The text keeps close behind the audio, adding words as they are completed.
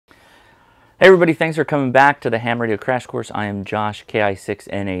Hey everybody, thanks for coming back to the Ham Radio Crash Course. I am Josh,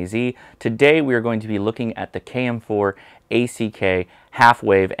 KI6NAZ. Today we are going to be looking at the KM4ACK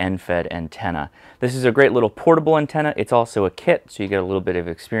half-wave end-fed antenna. This is a great little portable antenna. It's also a kit, so you get a little bit of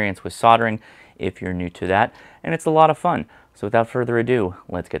experience with soldering if you're new to that, and it's a lot of fun. So without further ado,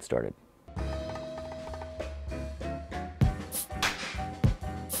 let's get started.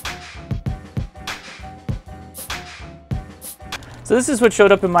 So this is what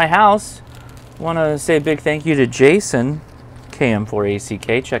showed up in my house. I want to say a big thank you to Jason,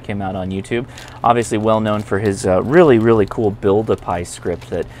 KM4ACK. Check him out on YouTube. Obviously well known for his really cool Build-A-Pi script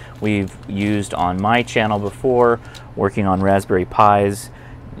that we've used on my channel before, working on Raspberry Pis.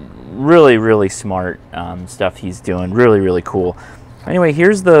 Really smart stuff he's doing. Really cool. Anyway,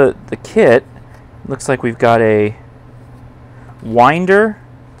 here's the kit. Looks like we've got a winder.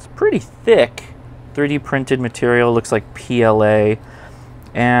 It's pretty thick. 3D printed material. Looks like PLA.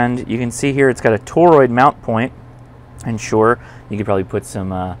 And you can see here it's got a toroid mount point, and sure, you could probably put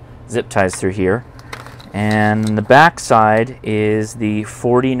some zip ties through here. And the back side is the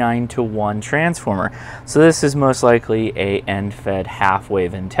 49:1 transformer. So this is most likely a end-fed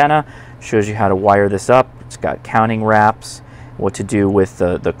half-wave antenna. Shows you how to wire this up. It's got counting wraps, what to do with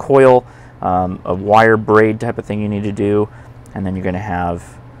the coil, a wire braid type of thing you need to do, and then you're going to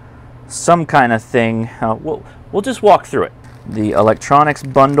have some kind of thing. We'll just walk through it. The electronics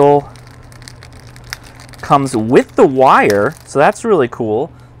bundle comes with the wire, so that's really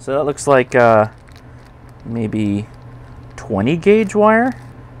cool. So that looks like maybe 20 gauge wire.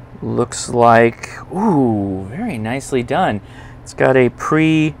 Looks like, ooh, very nicely done. It's got a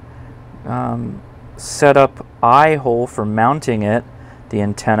set up eye hole for mounting it, the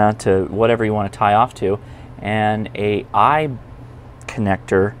antenna to whatever you want to tie off to, and a eye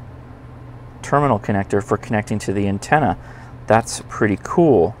connector, terminal connector for connecting to the antenna. That's pretty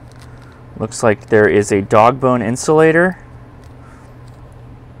cool. Looks like there is a dog bone insulator.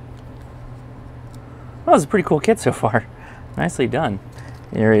 Well, it's a pretty cool kit so far. Nicely done.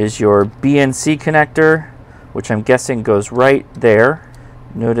 There is your BNC connector, which I'm guessing goes right there.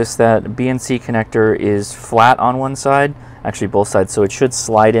 Notice that BNC connector is flat on one side, actually both sides, so it should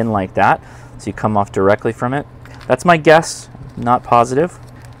slide in like that, so you come off directly from it. That's my guess, not positive.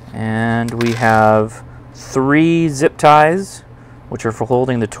 And we have 3 zip ties, which are for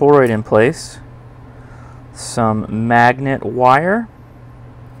holding the toroid in place, some magnet wire,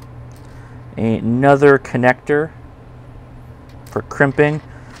 another connector for crimping,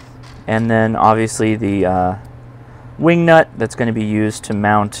 and then obviously the wing nut that's going to be used to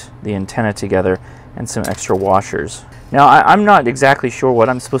mount the antenna together, and some extra washers. Now I'm not exactly sure what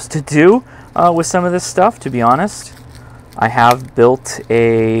I'm supposed to do with some of this stuff, to be honest. I have built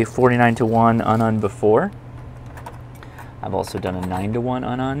a 49:1 unun before. I've also done a 9:1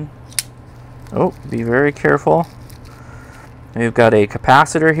 unun. Oh, be very careful. We've got a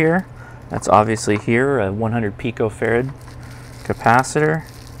capacitor here. That's obviously here, a 100 picofarad capacitor.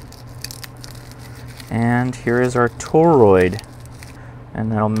 And here is our toroid.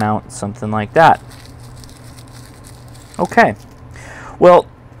 And that'll mount something like that. Okay. Well,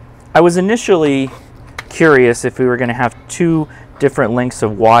 I was initially curious if we were going to have 2 different lengths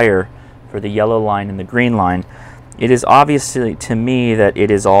of wire for the yellow line and the green line. It is obviously to me that it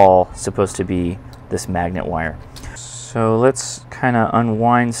is all supposed to be this magnet wire. So let's kind of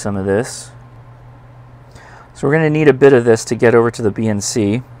unwind some of this. So we're going to need a bit of this to get over to the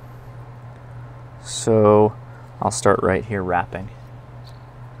BNC. So I'll start right here wrapping.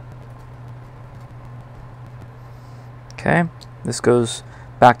 Okay, this goes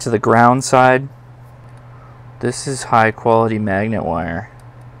back to the ground side. This is high quality magnet wire.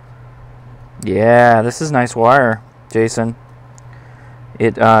 Yeah, this is nice wire, Jason.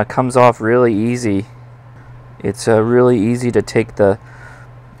 It comes off really easy. It's really easy to take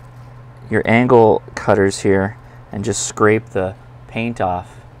your angle cutters here and just scrape the paint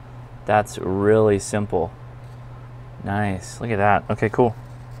off. That's really simple. Nice, look at that. Okay, cool.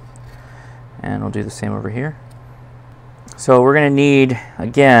 And we'll do the same over here. So we're gonna need,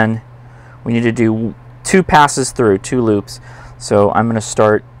 again, we need to do 2 passes through, 2 loops. So I'm gonna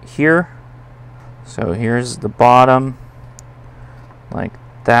start here. So here's the bottom, like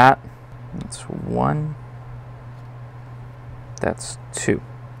that. That's 1. That's 2.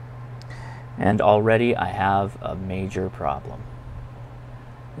 And already I have a major problem.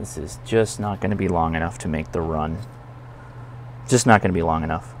 This is just not going to be long enough to make the run. Just not going to be long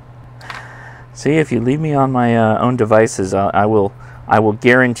enough. See, if you leave me on my own devices, I will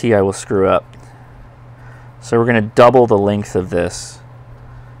guarantee I will screw up. So we're going to double the length of this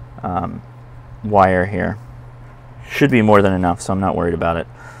wire here. Should be more than enough, so I'm not worried about it.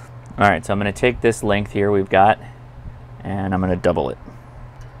 All right, so I'm going to take this length here we've got, and I'm going to double it.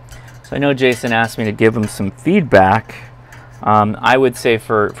 So I know Jason asked me to give him some feedback. I would say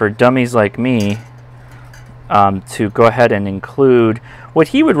for dummies like me, to go ahead and include what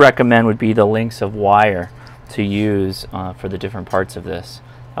he would recommend would be the lengths of wire to use for the different parts of this.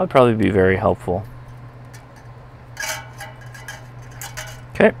 That would probably be very helpful.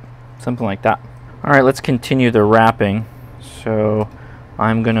 Okay, something like that. All right, let's continue the wrapping. So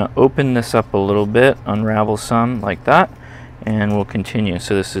I'm going to open this up a little bit, unravel some like that, and we'll continue.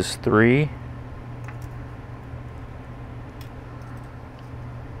 So this is 3,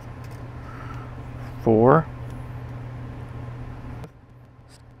 4.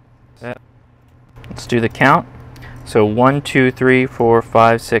 Let's do the count. So 1, 2, 3, 4,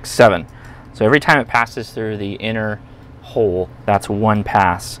 5, 6, 7. So every time it passes through the inner hole, that's 1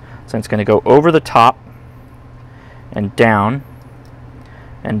 pass. So it's going to go over the top and down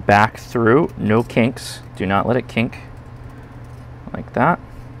and back through. No kinks. Do not let it kink. Like that.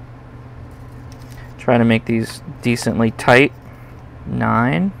 Try to make these decently tight.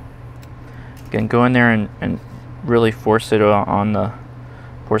 9. Again, go in there and really force it around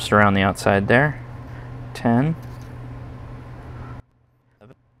the outside there. 10.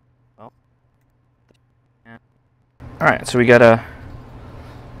 Alright, so we got a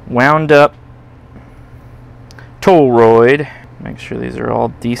wound up Toroid. Make sure these are all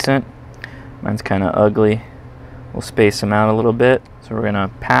decent. Mine's kind of ugly. We'll space them out a little bit. So we're going to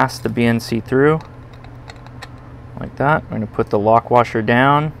pass the BNC through like that. We're going to put the lock washer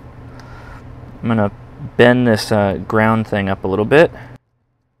down. I'm going to bend this ground thing up a little bit.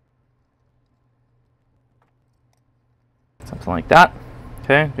 Something like that.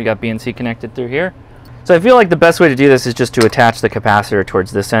 Okay, we got BNC connected through here. So I feel like the best way to do this is just to attach the capacitor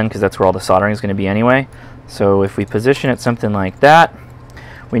towards this end, because that's where all the soldering is going to be anyway. So if we position it something like that,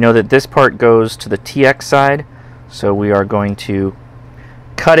 we know that this part goes to the TX side. So we are going to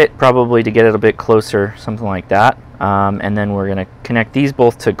cut it probably to get it a bit closer, something like that. And then we're going to connect these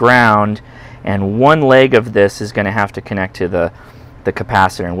both to ground, and one leg of this is going to have to connect to the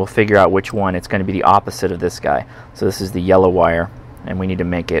capacitor, and we'll figure out which one. It's going to be the opposite of this guy. So this is the yellow wire, and we need to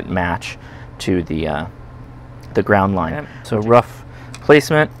make it match to the ground line. Okay. So rough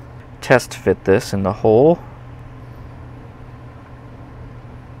placement, test fit this in the hole.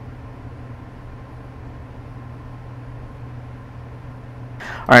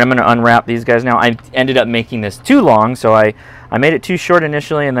 All right, I'm going to unwrap these guys now. I ended up making this too long, so I made it too short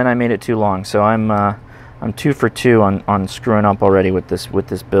initially, and then I made it too long. So I'm 2 for 2 on screwing up already with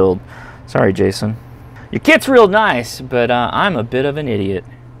this build. Sorry, Jason. Your kit's real nice, but I'm a bit of an idiot.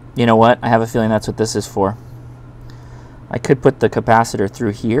 You know what? I have a feeling that's what this is for. I could put the capacitor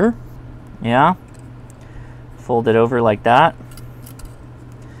through here. Yeah. Fold it over like that.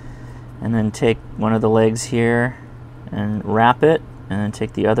 And then take one of the legs here and wrap it. And then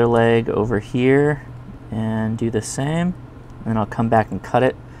take the other leg over here and do the same. And then I'll come back and cut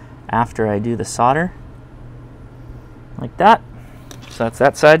it after I do the solder. Like that. So that's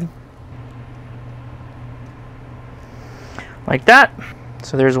that side. Like that.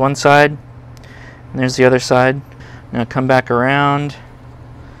 So there's one side, and there's the other side. Now come back around,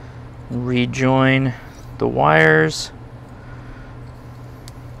 rejoin the wires.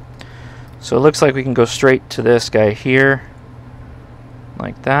 So it looks like we can go straight to this guy here,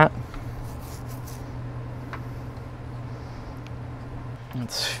 like that.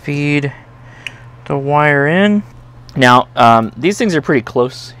 Let's feed the wire in. Now, these things are pretty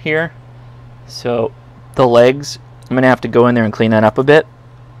close here, so the legs, I'm going to have to go in there and clean that up a bit.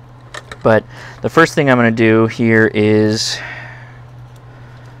 But the first thing I'm going to do here is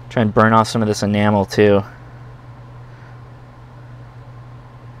try and burn off some of this enamel too.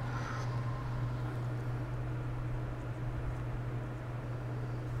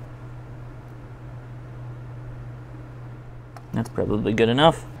 That's probably good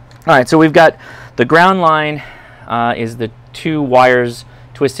enough. All right, so we've got the ground line is the 2 wires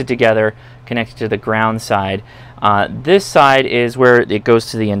twisted together, connected to the ground side. This side is where it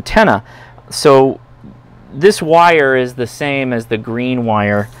goes to the antenna. So this wire is the same as the green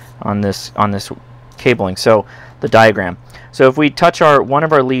wire on this cabling. So the diagram. So if we touch one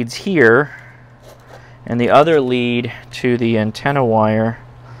of our leads here and the other lead to the antenna wire,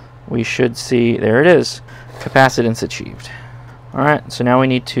 we should see, there it is, capacitance achieved. All right, so now we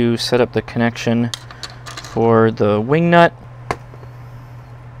need to set up the connection for the wing nut.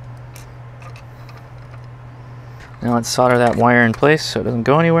 Now let's solder that wire in place so it doesn't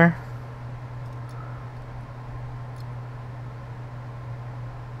go anywhere.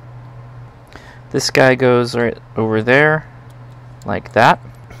 This guy goes right over there, like that.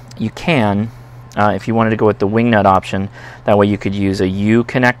 you can, if you wanted to go with the wing nut option, that way you could use a U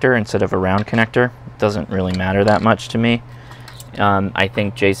connector instead of a round connector. It doesn't really matter that much to me. I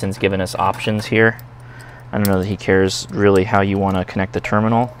think Jason's given us options here. I don't know that he cares really how you want to connect the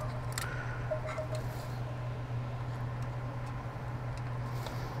terminal.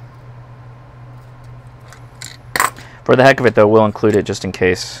 For the heck of it though, we'll include it just in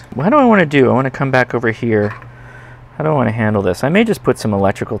case. What do I want to do? I want to come back over here. How do I want to handle this? I may just put some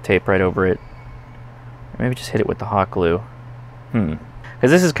electrical tape right over it. Or maybe just hit it with the hot glue.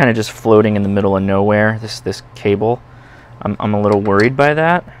 Because this is kind of just floating in the middle of nowhere, this cable. I'm a little worried by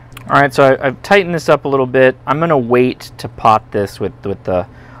that. All right, so I've tightened this up a little bit. I'm going to wait to pot this with the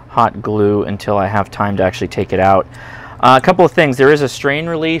hot glue until I have time to actually take it out. A couple of things. There is a strain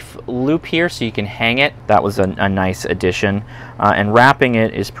relief loop here, so you can hang it. That was a nice addition. And wrapping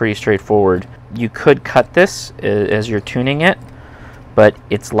it is pretty straightforward. You could cut this as you're tuning it, but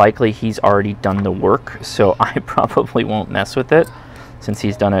it's likely he's already done the work, so I probably won't mess with it since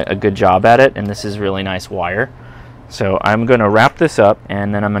he's done a good job at it, and this is really nice wire. So I'm going to wrap this up,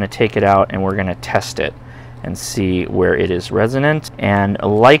 and then I'm going to take it out, and we're going to test it and see where it is resonant. And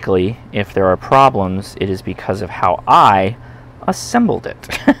likely, if there are problems, it is because of how I assembled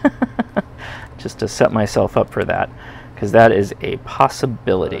it. Just to set myself up for that, because that is a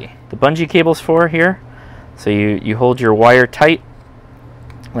possibility. The bungee cable's for here. So you hold your wire tight,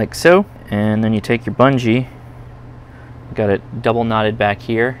 like so, and then you take your bungee, got it double knotted back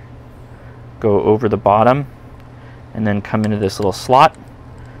here, go over the bottom, and then come into this little slot,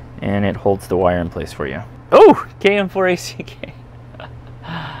 and it holds the wire in place for you. Oh, KM4ACK.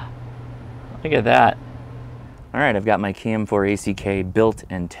 Look at that. All right, I've got my KM4ACK built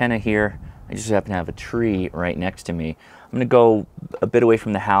antenna here. I just happen to have a tree right next to me. I'm gonna go a bit away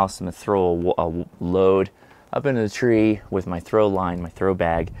from the house. I'm gonna throw a load up into the tree with my throw line, my throw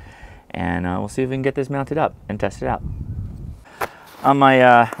bag, and we'll see if we can get this mounted up and test it out. On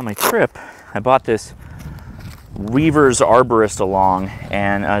my trip, I bought this Weaver's Arborist along,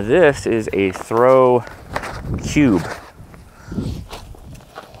 and this is a throw cube.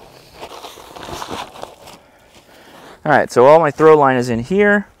 All right, so all my throw line is in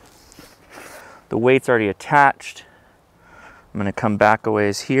here. The weight's already attached. I'm gonna come back a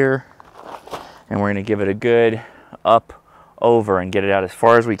ways here, and we're gonna give it a good up over and get it out as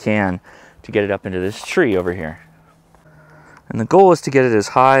far as we can to get it up into this tree over here. And the goal is to get it as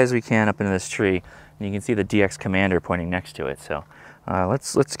high as we can up into this tree. And you can see the DX Commander pointing next to it. So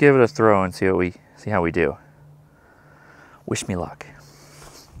let's give it a throw and see how we do. Wish me luck.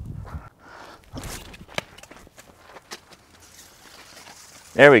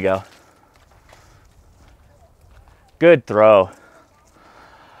 There we go. Good throw.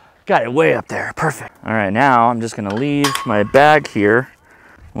 Got it way up there. Perfect. All right, now I'm just gonna leave my bag here.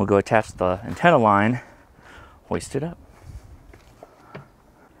 We'll go attach the antenna line, hoist it up.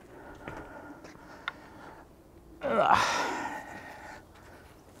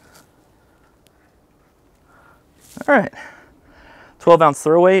 All right, 12-ounce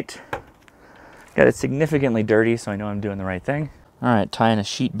throw weight. Got it significantly dirty, so I know I'm doing the right thing. All right, tie in a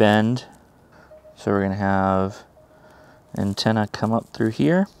sheet bend. So we're gonna have antenna come up through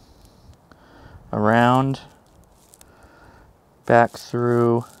here, around, back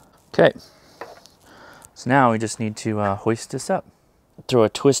through. Okay, so now we just need to hoist this up. Throw a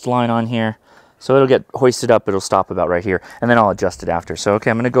twist line on here. So it'll get hoisted up, it'll stop about right here, and then I'll adjust it after. So,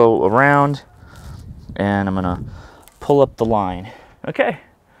 okay, I'm gonna go around, and I'm gonna pull up the line. Okay,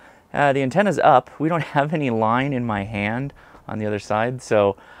 the antenna's up. We don't have any line in my hand on the other side,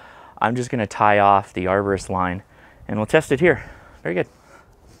 so I'm just gonna tie off the arborist line, and we'll test it here. Very good.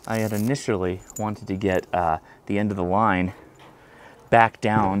 I had initially wanted to get the end of the line back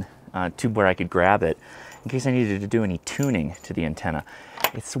down to where I could grab it in case I needed to do any tuning to the antenna.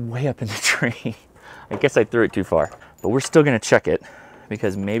 It's way up in the tree. I guess I threw it too far, but we're still gonna check it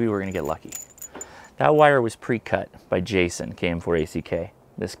because maybe we're gonna get lucky. That wire was pre-cut by Jason, KM4ACK.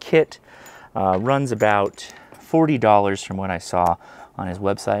 This kit runs about $40 from what I saw on his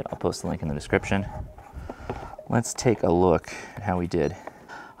website. I'll post the link in the description. Let's take a look at how we did.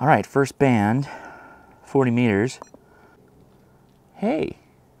 All right, first band, 40 meters. Hey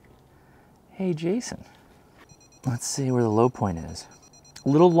Jason. Let's see where the low point is. A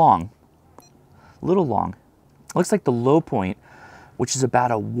little long. Looks like the low point, which is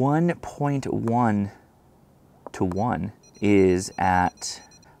about a 1.1 to 1, is at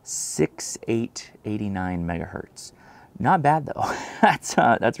 6889 megahertz. Not bad though.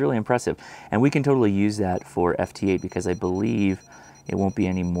 That's really impressive. And we can totally use that for FT8 because I believe it won't be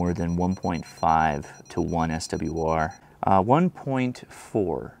any more than 1.5 to 1 SWR.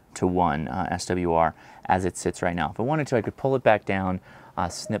 1.4 1 SWR as it sits right now. If I wanted to, I could pull it back down,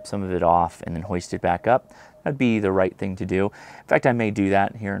 snip some of it off, and then hoist it back up. That'd be the right thing to do. In fact, I may do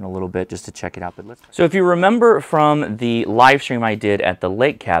that here in a little bit just to check it out. So if you remember from the live stream I did at the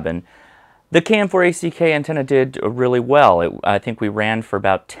lake cabin, the KM4ACK antenna did really well. I think we ran for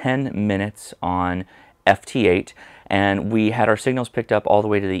about 10 minutes on FT8, and we had our signals picked up all the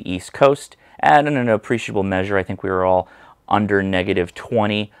way to the East Coast at an appreciable measure. I think we were all under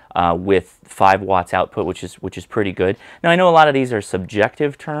 -20 with 5 watts output, which is pretty good. Now, I know a lot of these are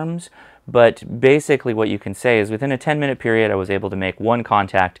subjective terms, but basically what you can say is within a 10-minute period, I was able to make 1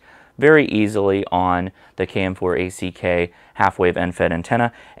 contact very easily on the KM4ACK half-wave end-fed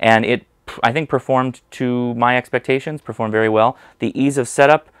antenna, and it, I think, performed to my expectations, performed very well. The ease of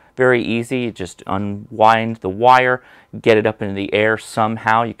setup, very easy. Just unwind the wire, get it up into the air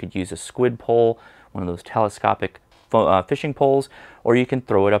somehow. You could use a squid pole, one of those telescopic fishing poles, or you can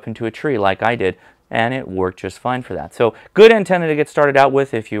throw it up into a tree like I did, and it worked just fine for that. So good antenna to get started out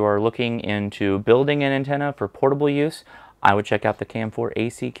with if you are looking into building an antenna for portable use. I would check out the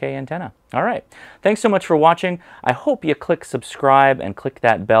KM4ACK antenna. All right, thanks so much for watching. I hope you click subscribe and click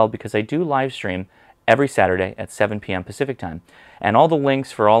that bell because I do live stream every Saturday at 7 p.m. Pacific time. And all the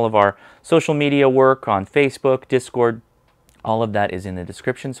links for all of our social media work on Facebook, Discord, all of that is in the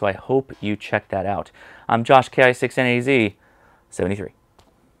description, so I hope you check that out. I'm Josh, KI6NAZ 73.